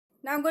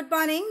Now, good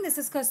morning. This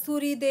is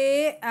Kasturi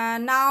Day,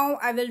 and now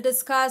I will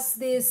discuss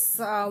this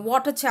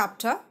water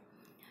chapter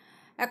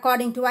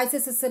according to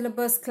ICSE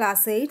syllabus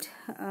class 8.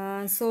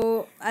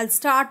 So, I'll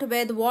start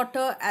with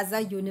water as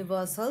a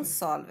universal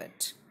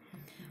solvent.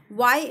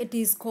 Why it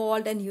is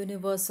called an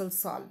universal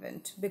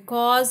solvent?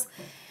 Because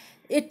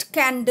it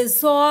can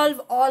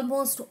dissolve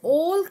almost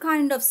all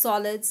kind of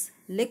solids,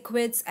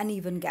 liquids, and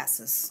even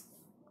gases.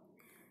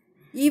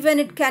 Even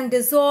it can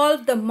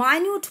dissolve the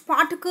minute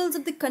particles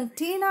of the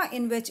container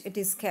in which it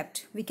is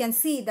kept. We can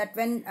see that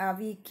when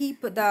we keep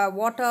the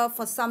water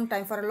for some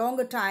time, for a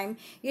longer time,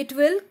 it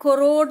will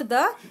corrode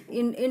the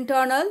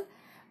internal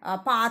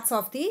parts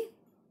of the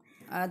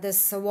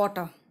this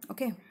water.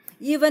 Okay.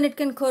 Even it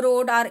can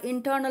corrode our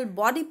internal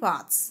body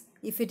parts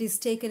if it is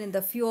taken in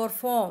the pure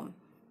form.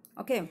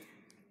 Okay.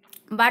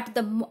 But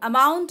the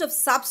amount of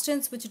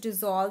substance which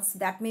dissolves,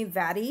 that may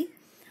vary,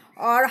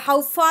 or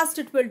how fast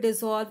it will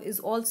dissolve is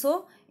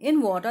also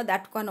in water,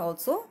 that can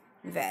also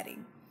vary.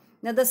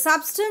 Now, the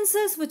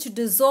substances which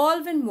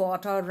dissolve in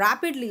water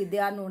rapidly, they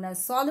are known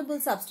as soluble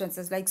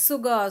substances like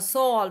sugar,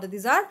 salt.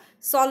 These are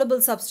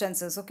soluble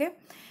substances. Okay.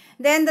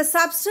 Then the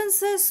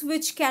substances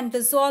which can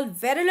dissolve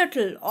very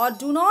little or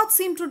do not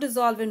seem to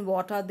dissolve in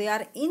water, they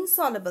are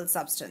insoluble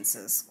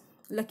substances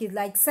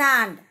like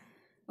sand.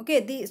 Okay,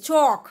 the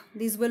chalk,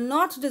 these will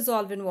not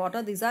dissolve in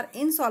water. These are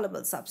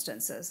insoluble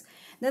substances.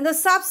 Then the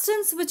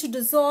substance which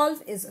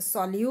dissolve is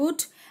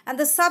solute, and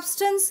the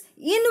substance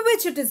in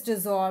which it is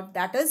dissolved,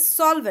 that is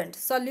solvent.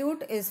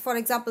 Solute is, for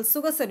example,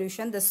 sugar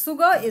solution. The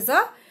sugar is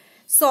a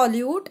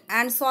solute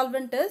and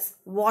solvent is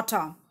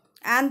water.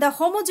 And the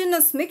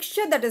homogeneous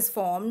mixture that is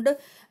formed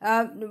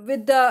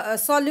with the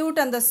solute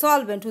and the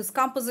solvent, whose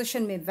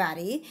composition may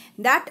vary,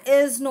 that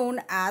is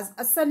known as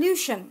a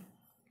solution.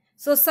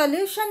 So,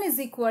 solution is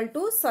equal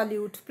to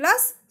solute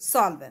plus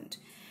solvent.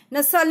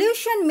 Now,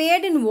 solution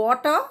made in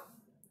water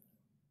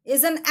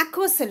is an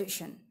aqueous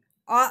solution.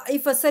 Or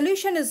if a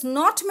solution is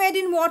not made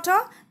in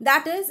water,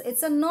 that is,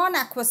 it's a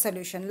non-aqueous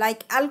solution.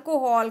 Like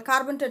alcohol,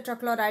 carbon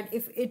tetrachloride,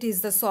 if it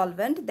is the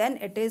solvent, then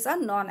it is a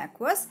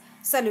non-aqueous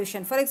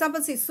solution. For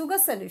example, see, sugar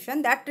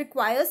solution, that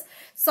requires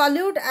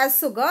solute as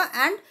sugar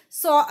and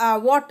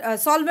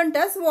solvent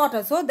as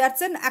water. So,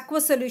 that's an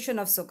aqueous solution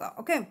of sugar.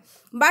 Okay.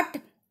 But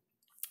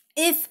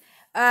if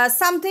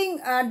something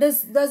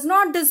does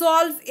not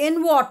dissolve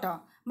in water,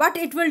 but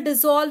it will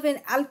dissolve in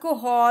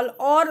alcohol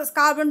or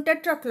carbon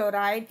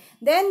tetrachloride,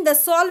 then the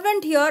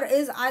solvent here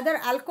is either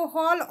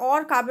alcohol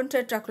or carbon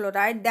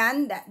tetrachloride.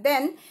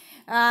 Then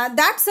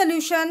that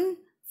solution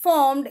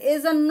formed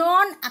is a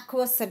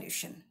non-aqueous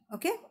solution.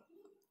 Okay.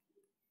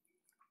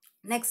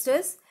 Next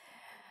is,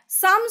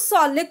 some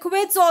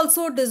liquids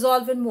also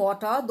dissolve in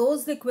water.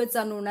 Those liquids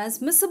are known as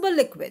miscible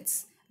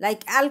liquids,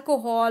 like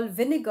alcohol,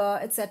 vinegar,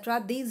 etc.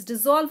 These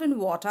dissolve in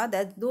water.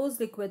 Those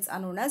liquids are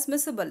known as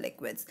miscible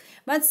liquids.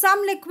 But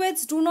some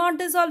liquids do not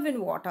dissolve in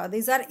water.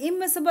 These are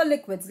immiscible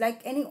liquids, like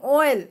any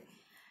oil,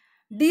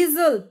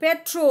 diesel,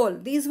 petrol.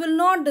 These will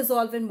not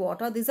dissolve in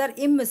water. These are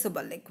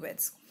immiscible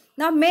liquids.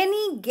 Now,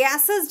 many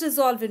gases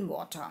dissolve in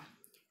water.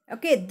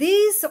 Okay,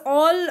 these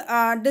all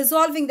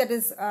dissolving, that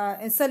is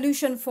in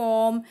solution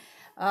form,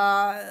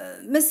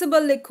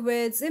 miscible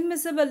liquids,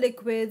 immiscible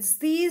liquids,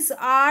 these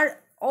are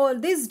all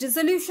this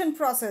dissolution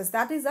process,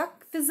 that is a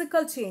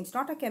physical change,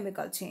 not a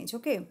chemical change.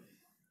 Okay.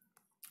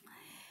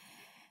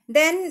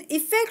 Then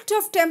effect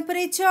of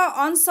temperature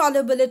on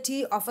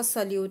solubility of a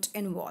solute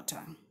in water.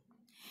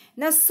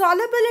 Now,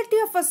 solubility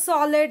of a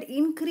solid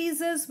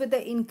increases with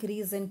the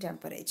increase in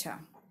temperature.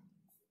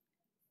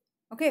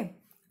 Okay.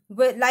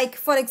 Like,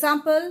 for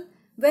example,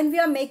 when we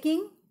are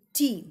making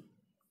tea.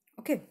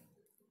 Okay.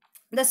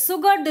 The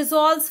sugar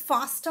dissolves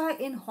faster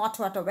in hot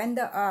water. When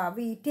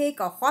we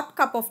take a hot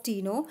cup of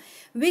tea,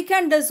 we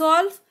can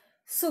dissolve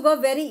sugar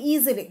very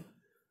easily.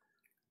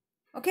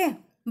 Okay.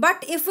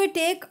 But if we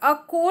take a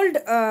cup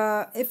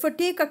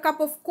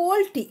of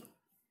cold tea,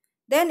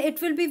 then it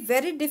will be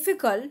very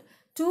difficult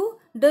to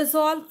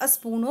dissolve a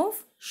spoon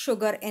of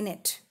sugar in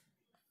it.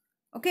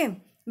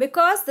 Okay.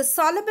 Because the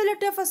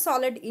solubility of a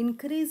solid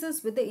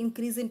increases with the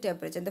increase in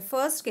temperature. In the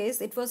first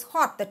case, it was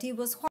hot. The tea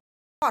was hot.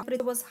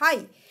 Temperature was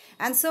high,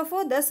 and so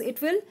forth. Thus,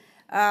 it will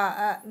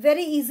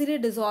very easily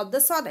dissolve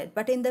the solid.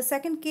 But in the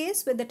second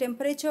case, where the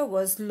temperature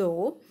was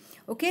low,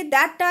 okay,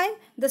 that time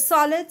the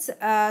solid's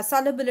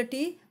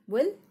solubility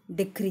will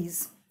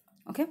decrease.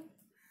 Okay.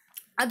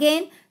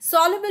 Again,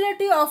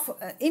 solubility of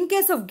in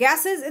case of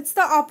gases, it's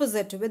the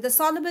opposite. With the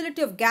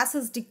solubility of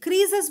gases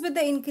decreases with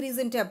the increase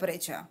in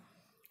temperature,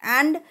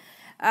 and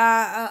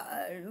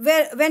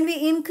when we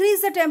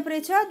increase the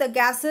temperature, the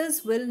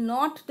gases will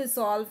not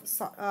dissolve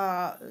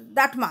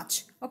that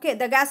much. Okay,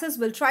 the gases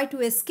will try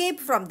to escape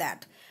from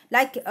that.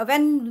 Like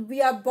when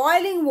we are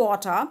boiling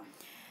water,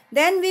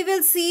 then we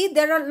will see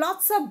there are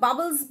lots of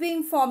bubbles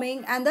being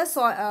forming, and the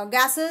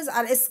gases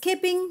are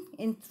escaping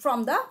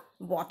from the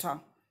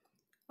water.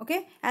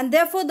 Okay, and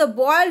therefore the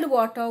boiled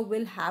water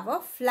will have a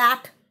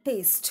flat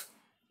taste.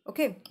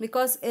 Okay,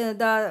 because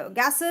the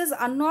gases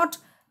are not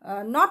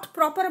not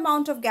proper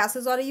amount of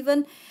gases, or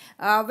even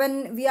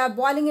when we are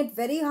boiling it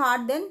very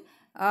hard, then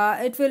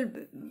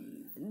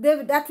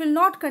that will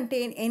not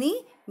contain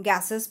any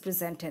gases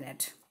present in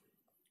it.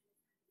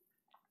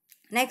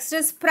 Next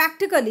is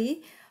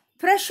practically,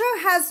 pressure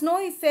has no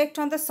effect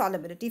on the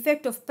solubility.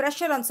 Effect of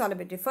pressure on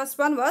solubility. First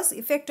one was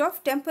effect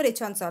of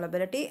temperature on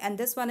solubility, and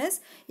this one is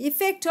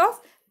effect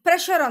of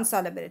pressure on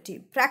solubility.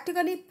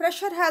 Practically,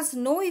 pressure has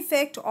no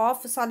effect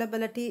of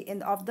solubility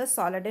of the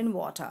solid in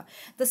water.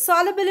 The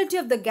solubility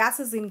of the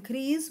gases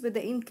increase with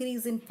the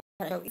increase in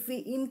pressure. If we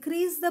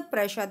increase the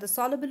pressure, the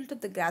solubility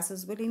of the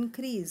gases will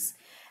increase.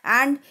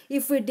 And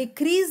if we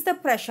decrease the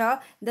pressure,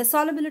 the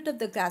solubility of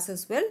the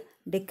gases will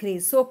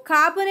decrease. So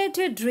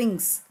carbonated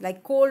drinks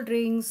like cold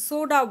drinks,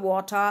 soda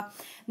water,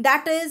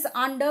 that is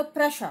under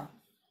pressure.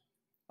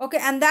 Okay,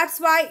 and that's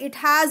why it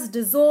has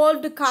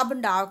dissolved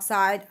carbon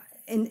dioxide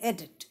in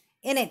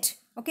it.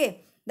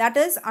 Okay, that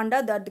is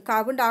under the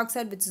carbon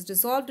dioxide which is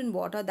dissolved in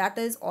water, that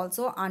is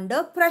also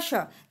under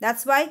pressure.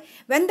 That's why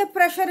when the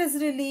pressure is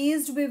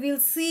released, we will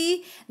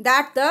see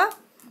that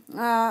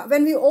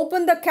when we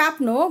open the cap,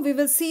 we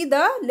will see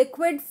the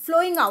liquid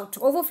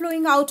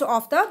overflowing out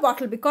of the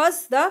bottle,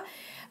 because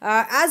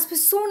as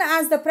soon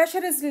as the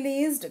pressure is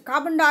released,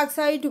 carbon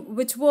dioxide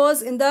which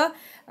was in the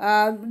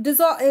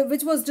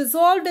which was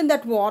dissolved in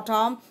that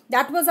water,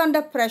 that was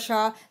under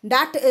pressure,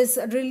 that is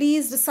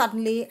released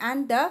suddenly,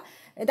 and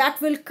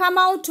that will come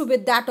out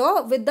with that,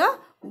 or with the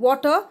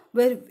water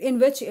in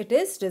which it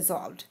is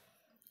dissolved.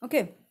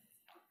 Okay.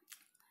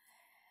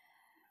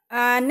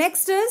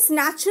 Next is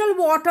natural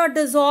water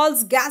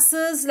dissolves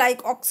gases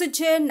like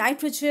oxygen,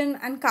 nitrogen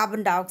and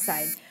carbon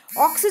dioxide.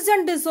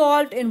 Oxygen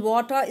dissolved in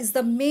water is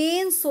the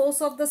main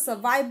source of the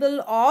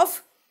survival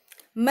of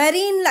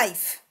marine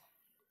life.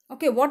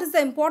 Okay, what is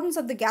the importance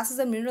of the gases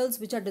and minerals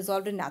which are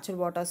dissolved in natural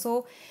water?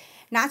 So,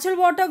 natural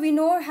water we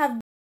know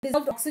have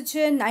dissolved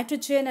oxygen,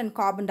 nitrogen and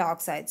carbon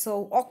dioxide.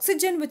 So,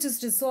 oxygen which is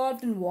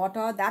dissolved in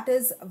water, that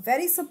is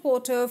very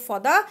supportive for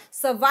the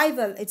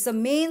survival. It's the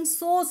main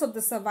source of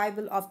the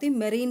survival of the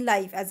marine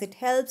life, as it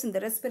helps in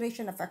the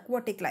respiration of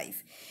aquatic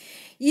life.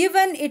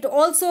 Even it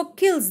also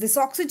kills, this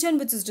oxygen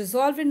which is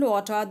dissolved in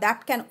water,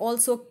 that can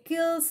also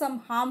kill some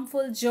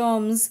harmful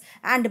germs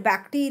and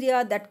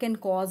bacteria that can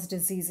cause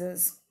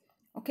diseases.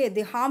 Okay,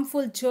 the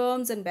harmful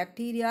germs and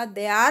bacteria,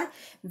 they are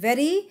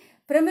very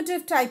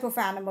primitive type of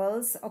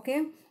animals.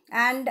 Okay,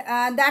 and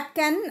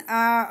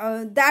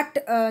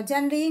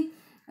generally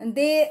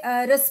they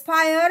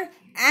respire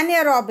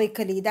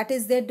anaerobically, that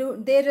is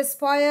they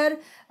respire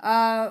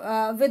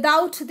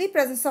without the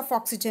presence of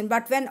oxygen.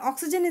 But when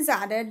oxygen is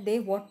added, they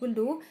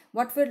will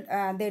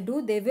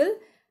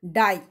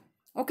die.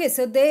 Okay,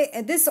 so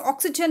this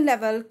oxygen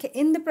level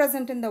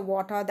present in the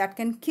water, that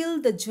can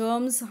kill the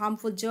germs,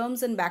 harmful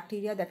germs and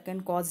bacteria that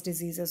can cause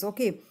diseases.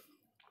 Okay,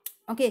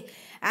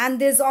 and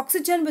this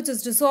oxygen which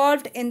is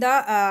dissolved in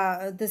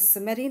the this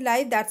marine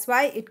life, that's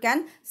why it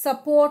can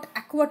support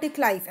aquatic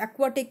life,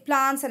 aquatic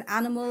plants and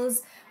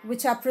animals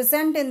which are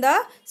present in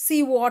the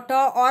sea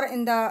water or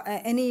in the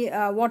any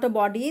water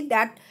body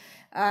that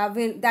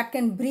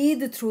can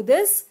breathe through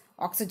this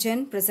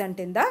oxygen present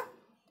in the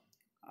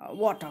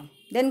water.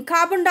 Then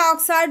carbon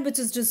dioxide which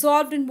is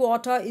dissolved in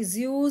water is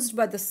used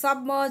by the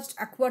submerged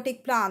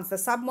aquatic plants. The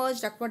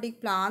submerged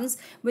aquatic plants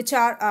which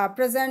are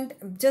present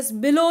just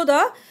below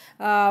the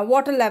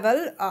water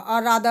level,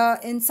 or rather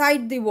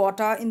inside the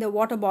water, in the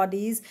water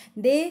bodies,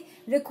 they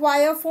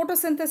require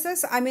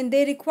photosynthesis. I mean,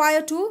 they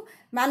require to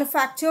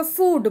manufacture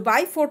food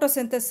by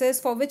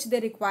photosynthesis, for which they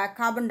require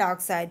carbon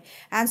dioxide.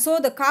 And so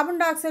the carbon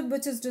dioxide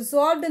which is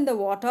dissolved in the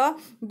water,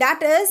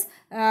 that is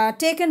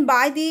taken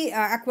by the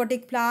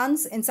aquatic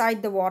plants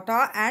inside the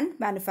water and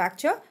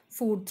manufacture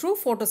food through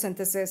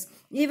photosynthesis.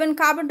 Even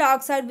carbon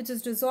dioxide which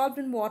is dissolved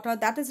in water,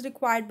 that is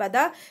required by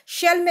the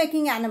shell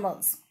making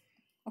animals.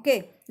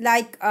 Okay,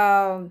 like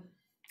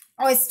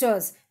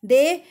oysters,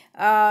 they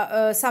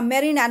some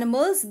marine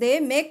animals, they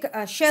make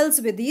shells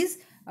with these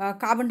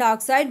carbon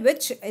dioxide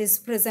which is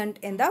present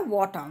in the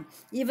water.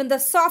 Even the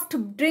soft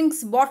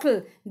drinks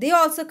bottle, they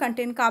also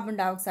contain carbon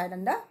dioxide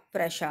under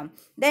pressure.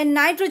 Then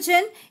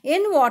nitrogen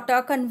in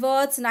water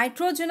converts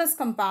nitrogenous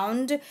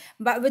compound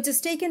which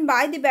is taken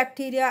by the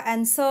bacteria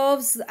and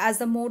serves as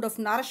a mode of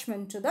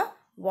nourishment to the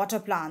water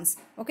plants.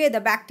 Okay,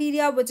 the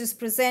bacteria which is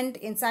present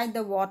inside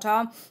the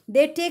water,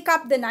 they take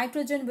up the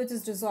nitrogen which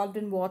is dissolved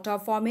in water,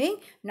 forming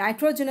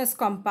nitrogenous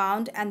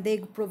compound, and they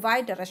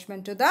provide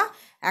nourishment to the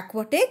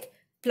aquatic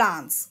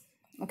plants.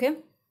 Okay,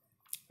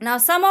 now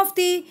some of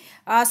the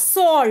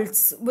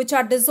salts which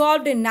are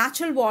dissolved in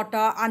natural water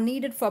are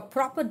needed for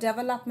proper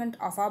development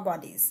of our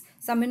bodies.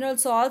 Some mineral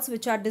salts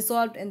which are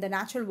dissolved in the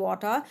natural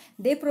water,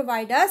 they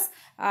provide us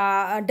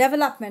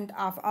development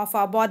of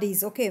our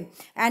bodies. Okay,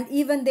 and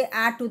even they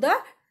add to the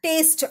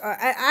taste,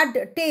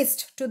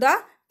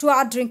 to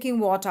our drinking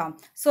water.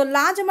 So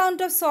large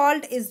amount of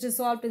salt is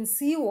dissolved in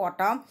sea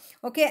water.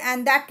 Okay,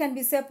 and that can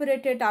be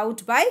separated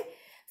out by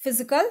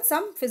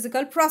some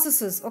physical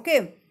processes.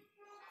 Okay,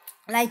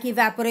 like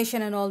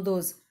evaporation and all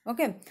those.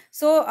 Okay,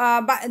 so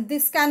but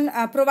this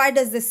can provide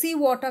us, the sea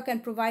water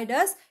can provide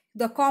us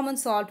the common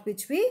salt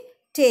which we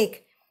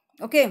take.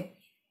 Okay,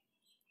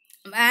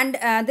 and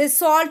this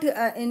salt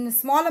in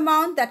small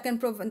amount that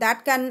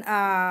can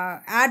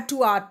add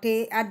to our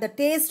add the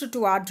taste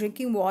to our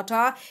drinking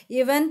water,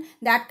 even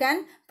that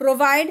can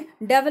provide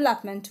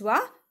development to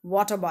our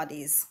water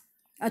bodies,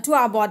 to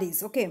our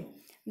bodies. Okay,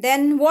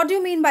 then what do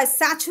you mean by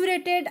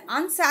saturated,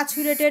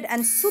 unsaturated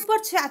and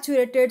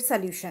supersaturated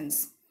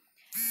solutions?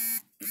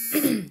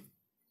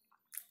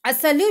 A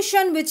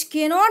solution which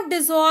cannot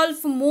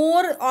dissolve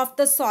more of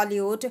the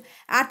solute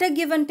at a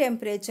given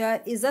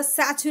temperature is a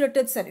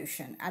saturated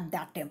solution at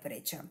that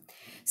temperature.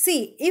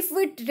 See, if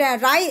we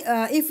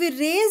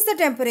raise the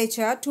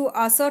temperature to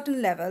a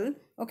certain level,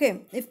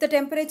 okay, if the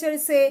temperature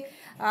is say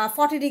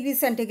 40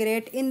 degrees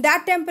centigrade, in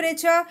that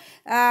temperature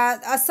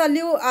a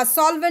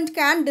solvent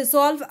can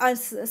dissolve a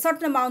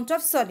certain amount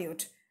of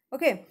solute.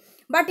 Okay,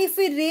 but if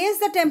we raise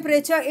the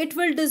temperature, it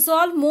will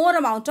dissolve more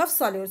amount of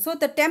solute. So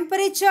the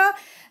temperature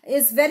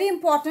is very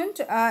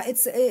important.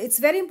 It's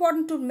very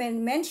important to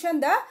mention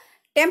the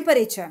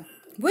temperature,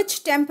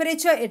 which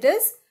temperature it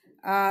is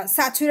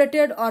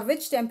saturated or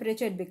which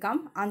temperature it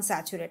become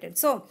unsaturated.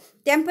 So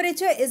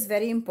temperature is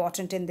very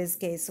important in this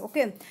case.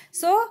 Okay,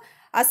 so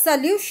a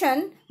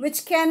solution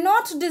which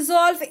cannot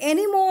dissolve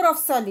any more of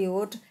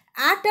solute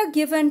at a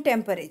given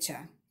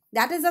temperature,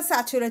 that is a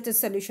saturated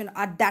solution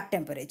at that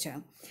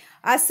temperature.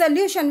 A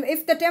solution,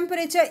 if the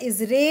temperature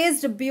is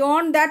raised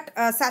beyond that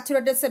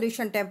saturated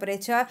solution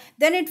temperature,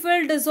 then it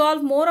will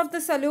dissolve more of the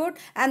solute,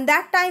 and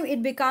that time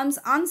it becomes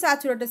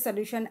unsaturated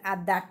solution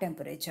at that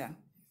temperature.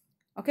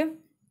 Okay,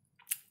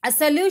 a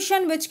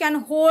solution which can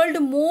hold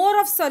more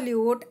of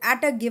solute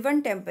at a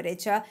given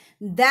temperature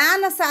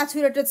than a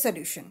saturated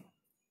solution.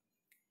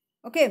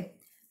 Okay,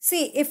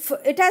 see, if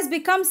it has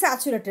become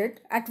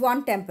saturated at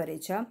one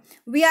temperature,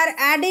 we are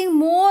adding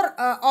more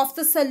of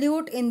the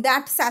solute in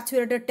that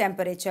saturated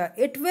temperature.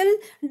 It will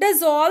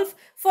dissolve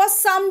for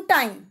some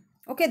time.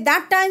 Okay,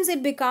 that times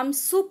it becomes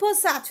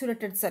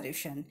supersaturated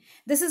solution.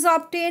 This is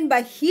obtained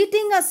by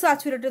heating a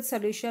saturated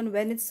solution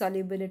when its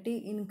solubility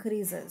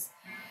increases.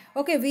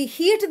 Okay, we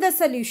heat the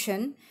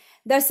solution,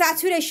 the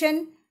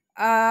saturation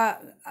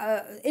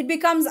it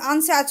becomes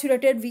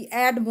unsaturated, we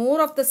add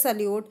more of the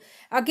solute,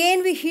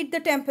 again we heat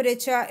the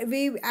temperature,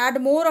 we add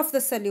more of the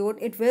solute,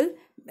 it will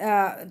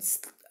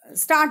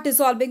start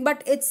dissolving,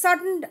 but it's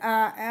certain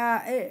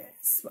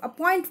a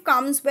point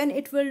comes when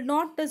it will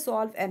not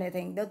dissolve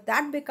anything,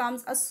 that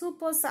becomes a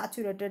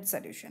supersaturated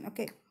solution.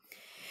 Okay,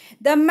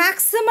 the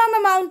maximum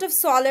amount of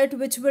solid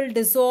which will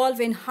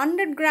dissolve in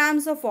 100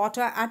 grams of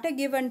water at a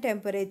given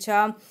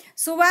temperature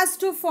so as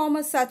to form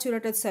a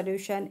saturated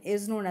solution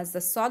is known as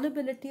the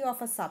solubility of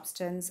a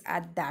substance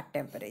at that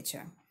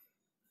temperature.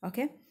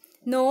 Okay,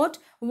 note,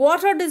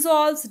 water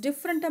dissolves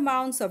different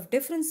amounts of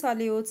different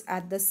solutes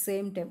at the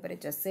same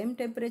temperature,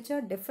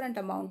 different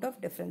amount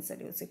of different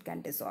solutes it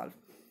can dissolve.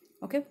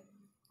 Okay,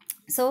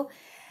 so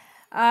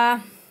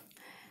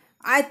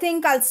I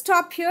think I'll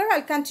stop here.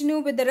 I'll continue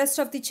with the rest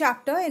of the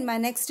chapter in my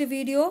next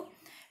video.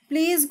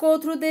 Please go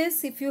through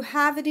this. If you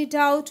have any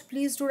doubt,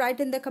 please do write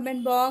in the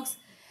comment box.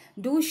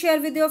 Do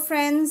share with your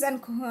friends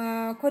and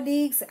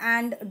colleagues,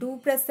 and do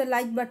press the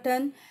like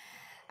button.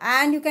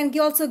 And you can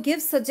also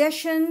give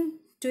suggestion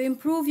to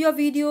improve your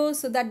videos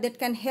so that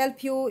can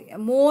help you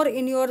more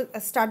in your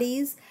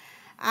studies.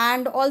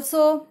 And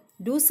also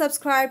do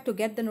subscribe to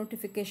get the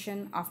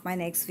notification of my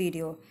next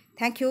video.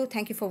 Thank you.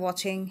 Thank you for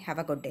watching. Have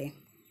a good day.